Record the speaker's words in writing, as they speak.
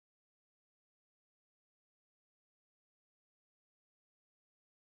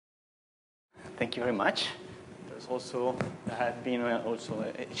Thank you very much. There's also, there had been also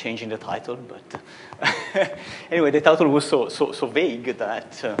a change in the title, but anyway, the title was so vague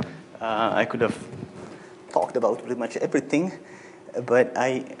that I could have talked about pretty much everything, but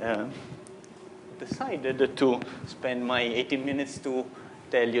I decided to spend my 18 minutes to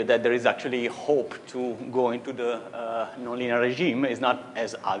tell you that there is actually hope to go into the nonlinear regime. It's not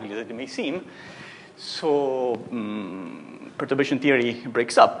as ugly as it may seem. So perturbation theory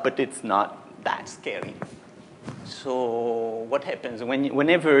breaks up, but it's not that scary. So what happens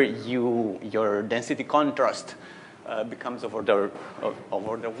whenever your density contrast becomes of order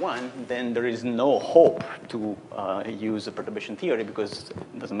 1, then there is no hope to use the perturbation theory, because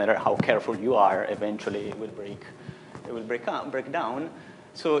it doesn't matter how careful you are, eventually it will break down.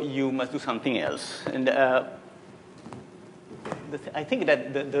 So you must do something else. And I think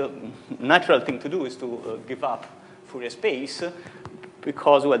that the natural thing to do is to give up Fourier space,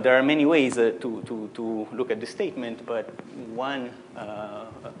 because, well, there are many ways to look at this statement, but one a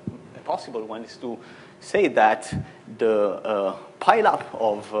possible one is to say that the pileup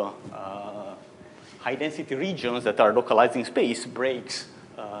of high-density regions that are localized in space breaks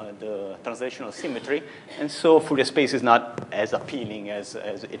the translational symmetry, and so Fourier space is not as appealing as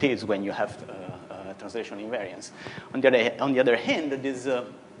it is when you have translational invariance. On the other hand, these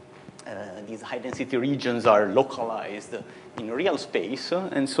high-density regions are localized in real space,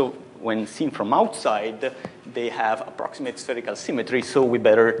 and so when seen from outside, they have approximate spherical symmetry, so we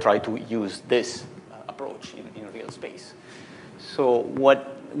better try to use this approach in real space. So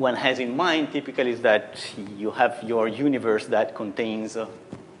what one has in mind typically is that you have your universe that contains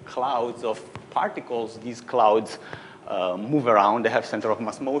clouds of particles. These clouds move around, they have center of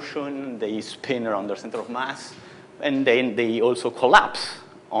mass motion, they spin around their center of mass, and then they also collapse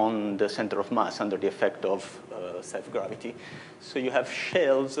on the center of mass under the effect of self-gravity. So you have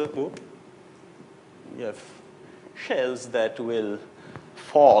shells, that will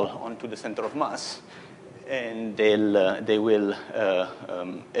fall onto the center of mass, and they will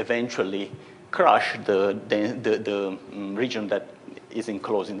eventually crush the region that is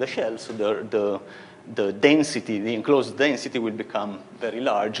enclosed in the shell. So the density, the enclosed density, will become very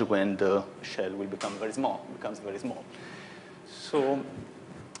large when the shell will become very small, becomes very small. So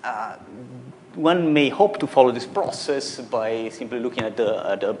one may hope to follow this process by simply looking at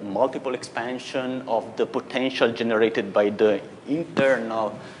the multiple expansion of the potential generated by the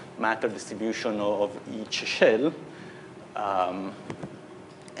internal matter distribution of each shell.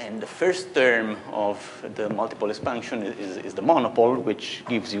 And the first term of the multiple expansion is the monopole, which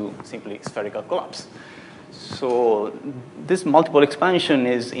gives you simply spherical collapse. So this multiple expansion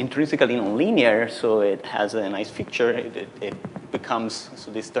is intrinsically nonlinear, so it has a nice feature. It becomes,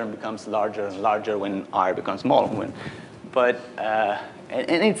 so this term becomes larger and larger when R becomes small. And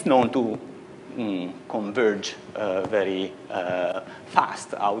it's known to converge very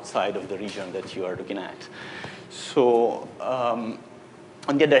fast outside of the region that you are looking at. So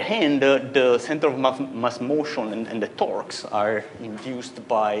on the other hand, the center of mass motion and the torques are induced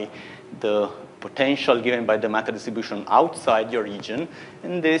by the potential given by the matter distribution outside your region,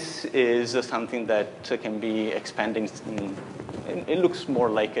 and this is something that can be expanding. It looks more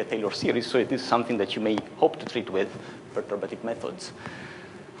like a Taylor series, so it is something that you may hope to treat with perturbative methods.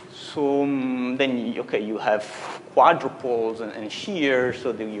 So then, okay, you have quadrupoles and shear,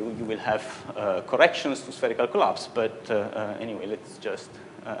 so you will have corrections to spherical collapse. But anyway, let's just,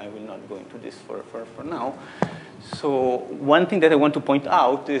 I will not go into this for now. So one thing that I want to point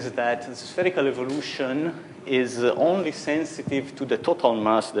out is that the spherical evolution is only sensitive to the total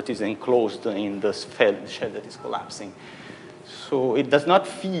mass that is enclosed in the shell that is collapsing. So it does not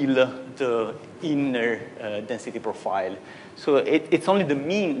feel the inner density profile. So it's only the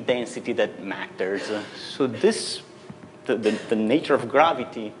mean density that matters. So this, the nature of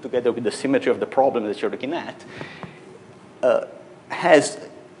gravity, together with the symmetry of the problem that you're looking at, has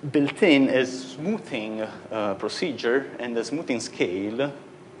built in a smoothing procedure and a smoothing scale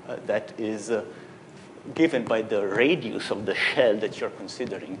that is given by the radius of the shell that you're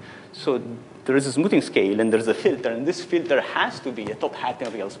considering. So there is a smoothing scale and there's a filter, and this filter has to be a top hat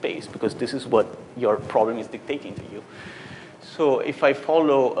in real space, because this is what your problem is dictating to you. So if I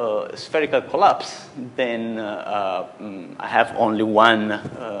follow spherical collapse, then I have only one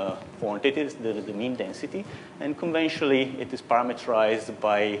quantity, the mean density, and conventionally it is parameterized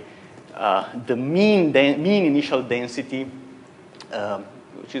by the mean initial density,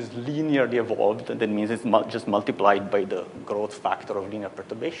 which is linearly evolved, and that means it's just multiplied by the growth factor of linear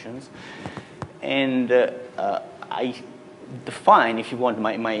perturbations. And I define, if you want,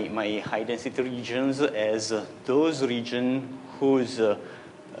 my high-density regions as those regions whose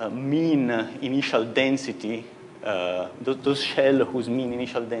mean initial density, those shells whose mean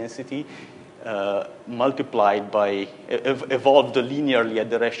initial density multiplied by, evolved linearly at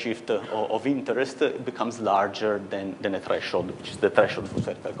the redshift of interest, becomes larger than a threshold, which is the threshold for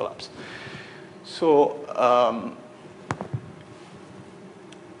spherical collapse. So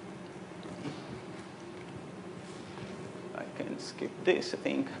I can skip this, I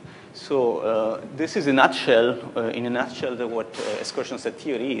think. So this is a nutshell, in a nutshell, what excursion set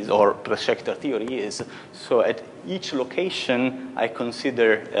theory is, or projector theory is. So at each location, I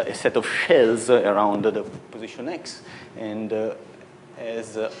consider a set of shells around the position x, and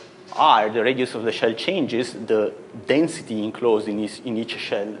as r, the radius of the shell changes, the density enclosed in each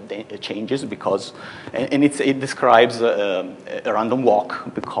shell changes because, and it describes a random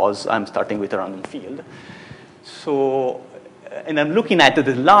walk because I'm starting with a random field. So, and I'm looking at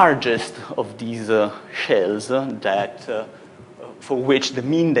the largest of these shells that, for which the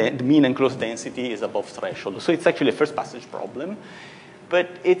mean enclosed density is above threshold. So it's actually a first passage problem. But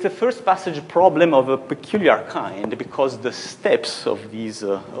it's a first passage problem of a peculiar kind because the steps of these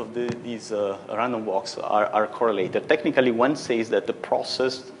random walks are correlated. Technically, one says that the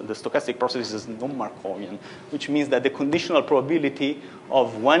stochastic process is non-Markovian, which means that the conditional probability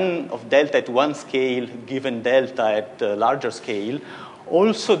of delta at one scale given delta at a larger scale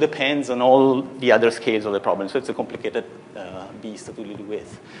also depends on all the other scales of the problem. So it's a complicated beast to deal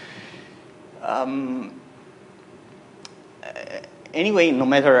with. Anyway, no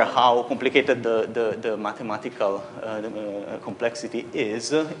matter how complicated the mathematical complexity is,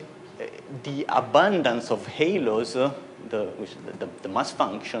 the abundance of halos, the mass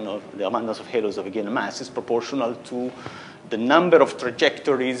function of the abundance of halos of a given mass is proportional to the number of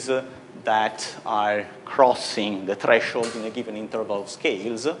trajectories that are crossing the threshold in a given interval of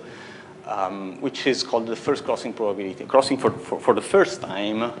scales, which is called the first crossing probability, crossing for the first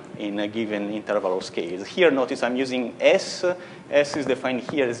time in a given interval of scales. Here, notice I'm using S. S is defined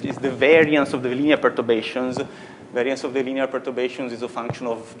here as the variance of the linear perturbations. Variance of the linear perturbations is a function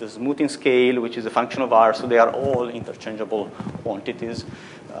of the smoothing scale, which is a function of R, so they are all interchangeable quantities.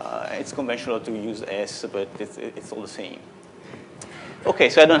 It's conventional to use S, but it's all the same. Okay,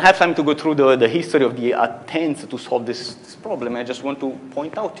 so I don't have time to go through the history of the attempts to solve this problem. I just want to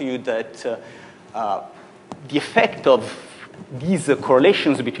point out to you that the effect of these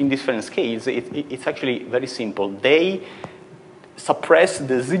correlations between different scales, it's actually very simple. They suppress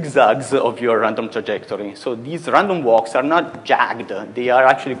the zigzags of your random trajectory. So these random walks are not jagged. They are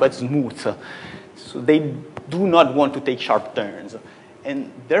actually quite smooth. So they do not want to take sharp turns.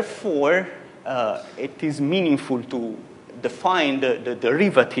 And therefore, it is meaningful to define the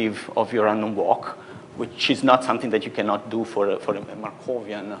derivative of your random walk, which is not something that you cannot do for a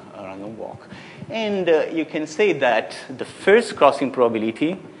Markovian random walk. And you can say that the first crossing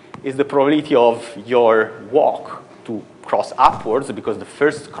probability is the probability of your walk to cross upwards, because the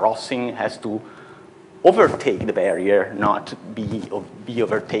first crossing has to overtake the barrier, not be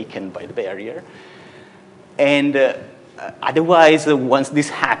overtaken by the barrier. And otherwise, once this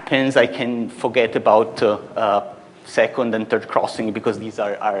happens, I can forget about second and third crossing because these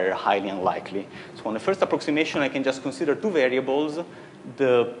are highly unlikely. So on the first approximation, I can just consider two variables.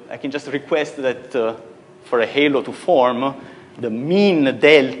 I can just request that for a halo to form, the mean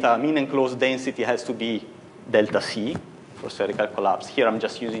delta, mean enclosed density has to be delta C for spherical collapse. Here I'm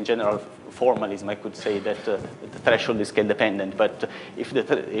just using general formalism. I could say that the threshold is scale dependent, but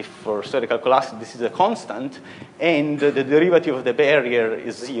if for spherical collapse this is a constant and the derivative of the barrier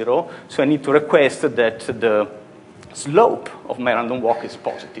is 0, so I need to request that the slope of my random walk is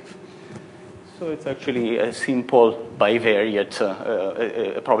positive. So it's actually a simple bivariate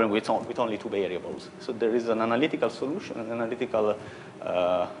a problem with only two variables. So there is an analytical solution, an analytical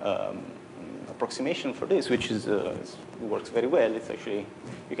approximation for this, which is works very well. It's actually,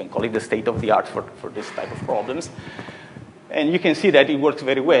 you can call it the state of the art for this type of problems. And you can see that it works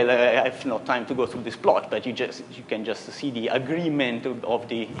very well. I have no time to go through this plot, but you can just see the agreement of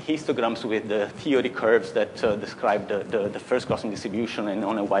the histograms with the theory curves that describe the first crossing distribution and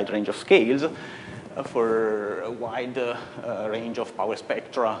on a wide range of scales for a wide range of power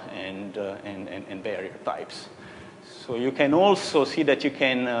spectra and barrier types. So you can also see that you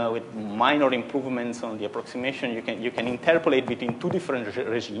can, with minor improvements on the approximation, you can interpolate between two different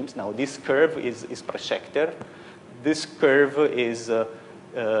regimes. Now this curve is Preschecter. This curve is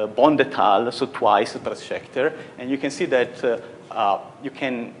Bond et al., so twice Preschecter. And you can see that you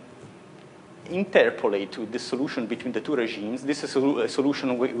can interpolate to the solution between the two regimes. This is a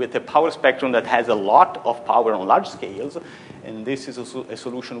solution with a power spectrum that has a lot of power on large scales, and this is also a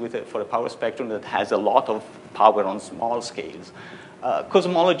solution for a power spectrum that has a lot of power on small scales.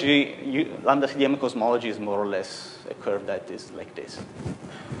 Cosmology, lambda CDM cosmology is more or less a curve that is like this.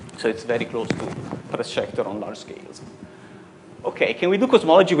 So it's very close to Pressschecter on large scales. Okay, can we do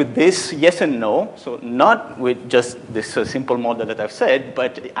cosmology with this? Yes and no. So not with just this simple model that I've said,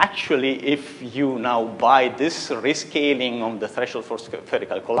 but actually if you now buy this rescaling on the threshold for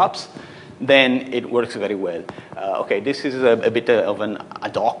spherical collapse, then it works very well. Okay, this is a bit of an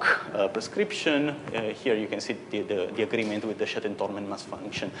ad hoc prescription. Here you can see the agreement with the Schatten-Tormen mass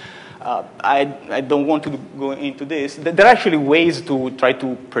function. I don't want to go into this. There are actually ways to try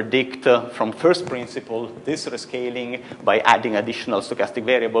to predict from first principle this rescaling by adding additional stochastic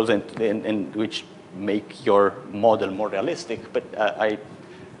variables and which make your model more realistic. But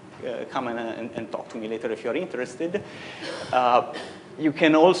come and talk to me later if you're interested. You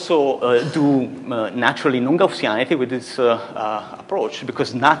can also do naturally non-Gaussianity with this approach,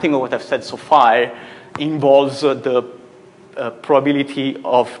 because nothing of what I've said so far involves the probability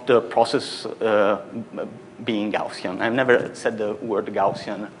of the process being Gaussian. I've never said the word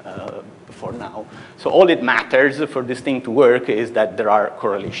Gaussian before now. So all it matters for this thing to work is that there are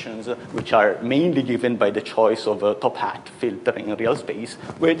correlations, which are mainly given by the choice of a top hat filter in real space,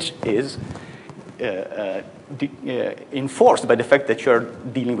 which is enforced by the fact that you're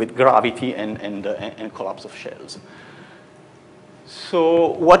dealing with gravity and collapse of shells.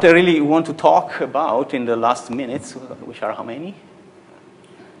 So what I really want to talk about in the last minutes, which are how many?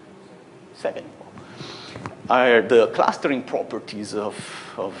 7. Are the clustering properties of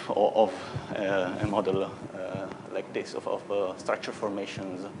a model like this, of structure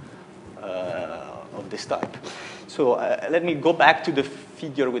formations of this type. So let me go back to the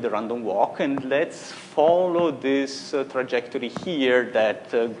figure with the random walk, and let's follow this trajectory here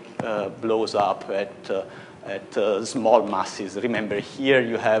that blows up at small masses. Remember, here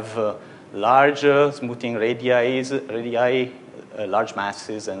you have large smoothing radii, large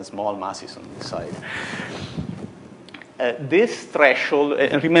masses, and small masses on this side. This threshold,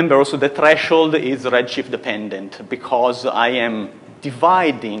 and remember also the threshold is redshift dependent, because I am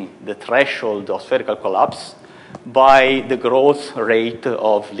dividing the threshold of spherical collapse by the growth rate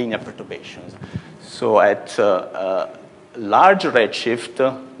of linear perturbations. So at large redshift,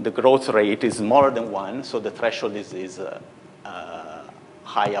 the growth rate is smaller than 1, so the threshold is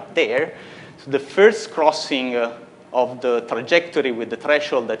high up there. So the first crossing of the trajectory with the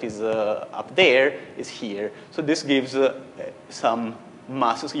threshold that is up there is here. So this gives some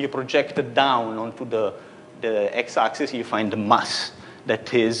mass. So you project it down onto the x-axis, you find the mass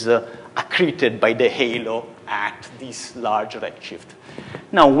that is accreted by the halo at this large redshift.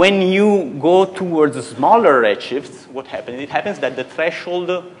 Now, when you go towards smaller redshifts, what happens? It happens that the threshold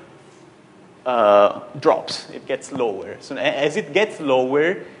drops. It gets lower. So as it gets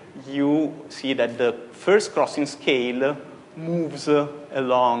lower, you see that the first crossing scale moves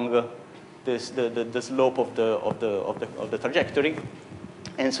along the slope of the trajectory,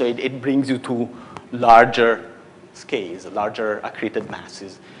 and so it brings you to larger scales, larger accreted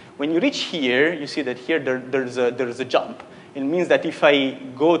masses. When you reach here, you see that here there's a jump. It means that if I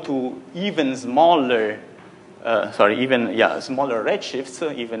go to even smaller, smaller redshifts,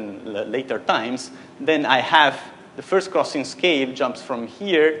 even later times, then I have the first crossing scale jumps from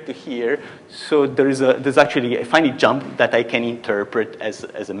here to here. So there's actually a finite jump that I can interpret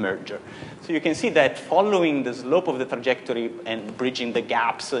as a merger. So you can see that following the slope of the trajectory and bridging the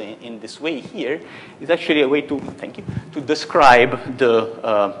gaps in this way here is actually a way to, to describe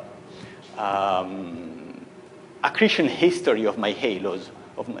the accretion history of my halos,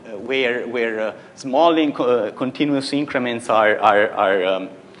 of where small continuous increments are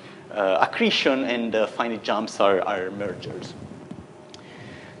accretion and finite jumps are mergers.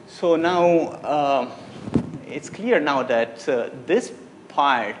 So now it's clear now that this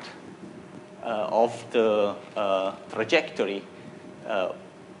part of the trajectory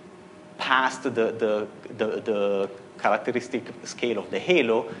past the characteristic scale of the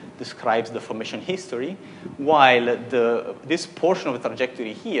halo describes the formation history, while this portion of the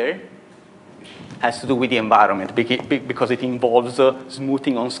trajectory here has to do with the environment because it involves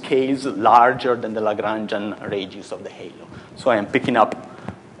smoothing on scales larger than the Lagrangian radius of the halo. So I am picking up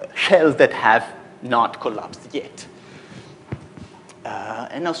shells that have not collapsed yet.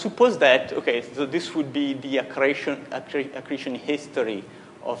 And now suppose that, okay, so this would be the accretion history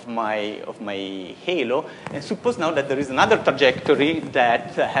of my halo. And suppose now that there is another trajectory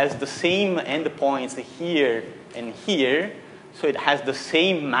that has the same endpoints here and here, So it has the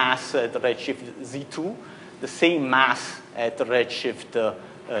same mass at redshift Z2, the same mass at redshift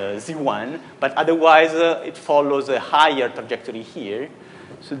Z1, but otherwise it follows a higher trajectory here.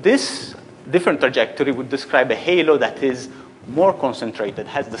 So this different trajectory would describe a halo that is more concentrated,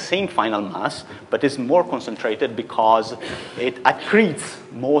 has the same final mass, but is more concentrated because it accretes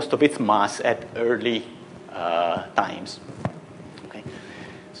most of its mass at early times. Okay.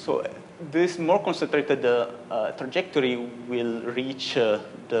 So this more concentrated trajectory will reach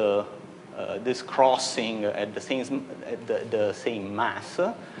this crossing at the same mass,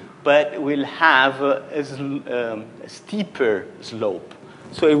 but will have a steeper slope.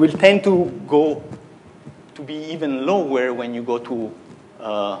 So it will tend to go to be even lower when you go to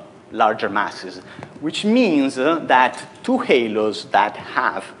larger masses, which means that two halos that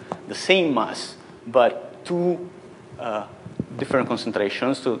have the same mass but two different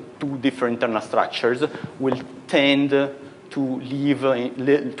concentrations, so two different internal structures, will tend to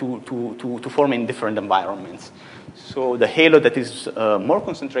form in different environments. So the halo that is more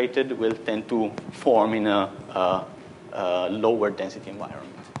concentrated will tend to form in a lower density environment.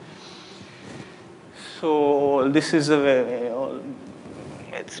 So this is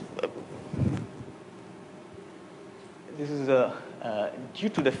due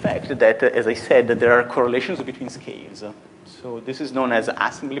to the fact that, as I said, that there are correlations between scales. So this is known as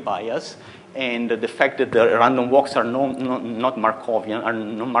assembly bias, and the fact that the random walks are not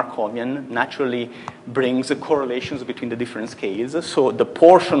Markovian naturally brings correlations between the different scales. So the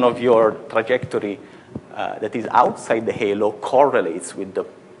portion of your trajectory that is outside the halo correlates with the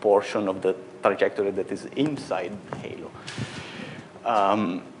portion of the trajectory that is inside the halo.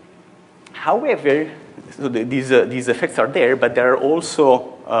 However, so these effects are there, but there are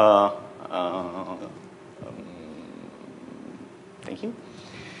also thank you.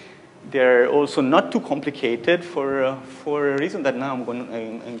 They're also not too complicated for a reason that now I'm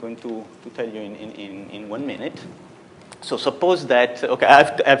going to tell you in 1 minute. So suppose that, okay,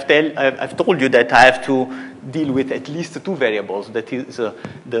 I've told you that I have to deal with at least two variables. That is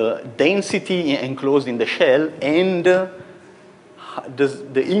the density enclosed in the shell and the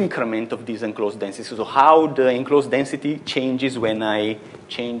increment of this enclosed density. So how the enclosed density changes when I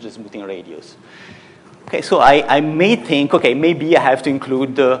change the smoothing radius. Okay, so I may think, okay, maybe I have to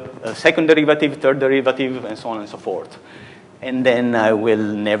include the second derivative, third derivative, and so on and so forth. And then I will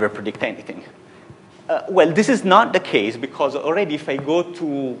never predict anything. Well, this is not the case, because already if I go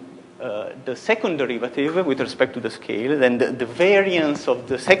to the second derivative with respect to the scale, then the variance of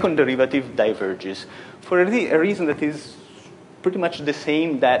the second derivative diverges for a reason that is pretty much the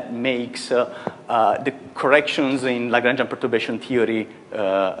same that makes the corrections in Lagrangian perturbation theory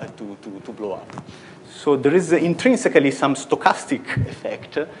to blow up. So there is intrinsically some stochastic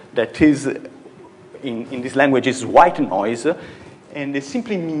effect that is, in this language, is white noise. And it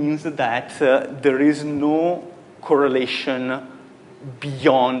simply means that there is no correlation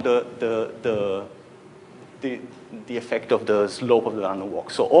beyond the effect of the slope of the random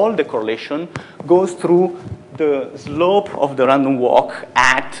walk. So all the correlation goes through the slope of the random walk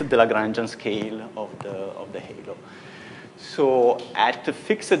at the Lagrangian scale of the halo. So at a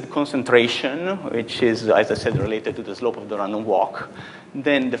fixed concentration, which is, as I said, related to the slope of the random walk,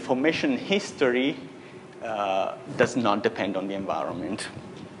 then the formation history does not depend on the environment.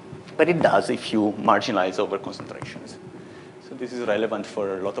 But it does if you marginalize over concentrations. So this is relevant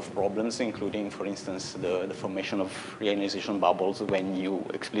for a lot of problems, including, for instance, the formation of reionization bubbles when you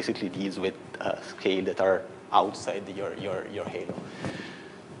explicitly deal with scale that are outside your halo.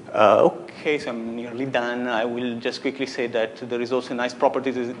 Okay, so I'm nearly done. I will just quickly say that there is also a nice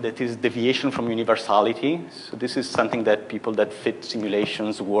property that is deviation from universality. So this is something that people that fit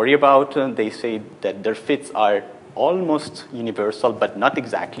simulations worry about. They say that their fits are almost universal, but not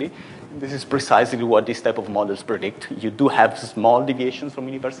exactly. This is precisely what this type of models predict. You do have small deviations from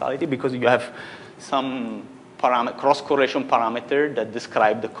universality because you have some cross-correlation parameter that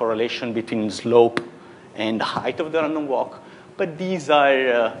describe the correlation between slope and height of the random walk. But these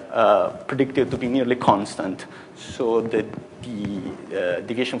are predicted to be nearly constant. So the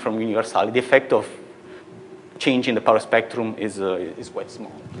deviation from universality, the effect of change in the power spectrum is quite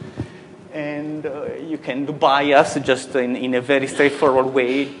small. And you can do bias just in a very straightforward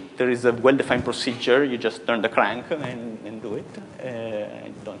way. There is a well-defined procedure. You just turn the crank and do it.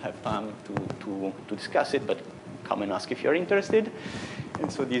 I don't have time to discuss it, but come and ask if you're interested.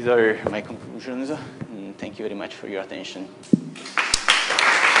 And so these are my conclusions. And thank you very much for your attention.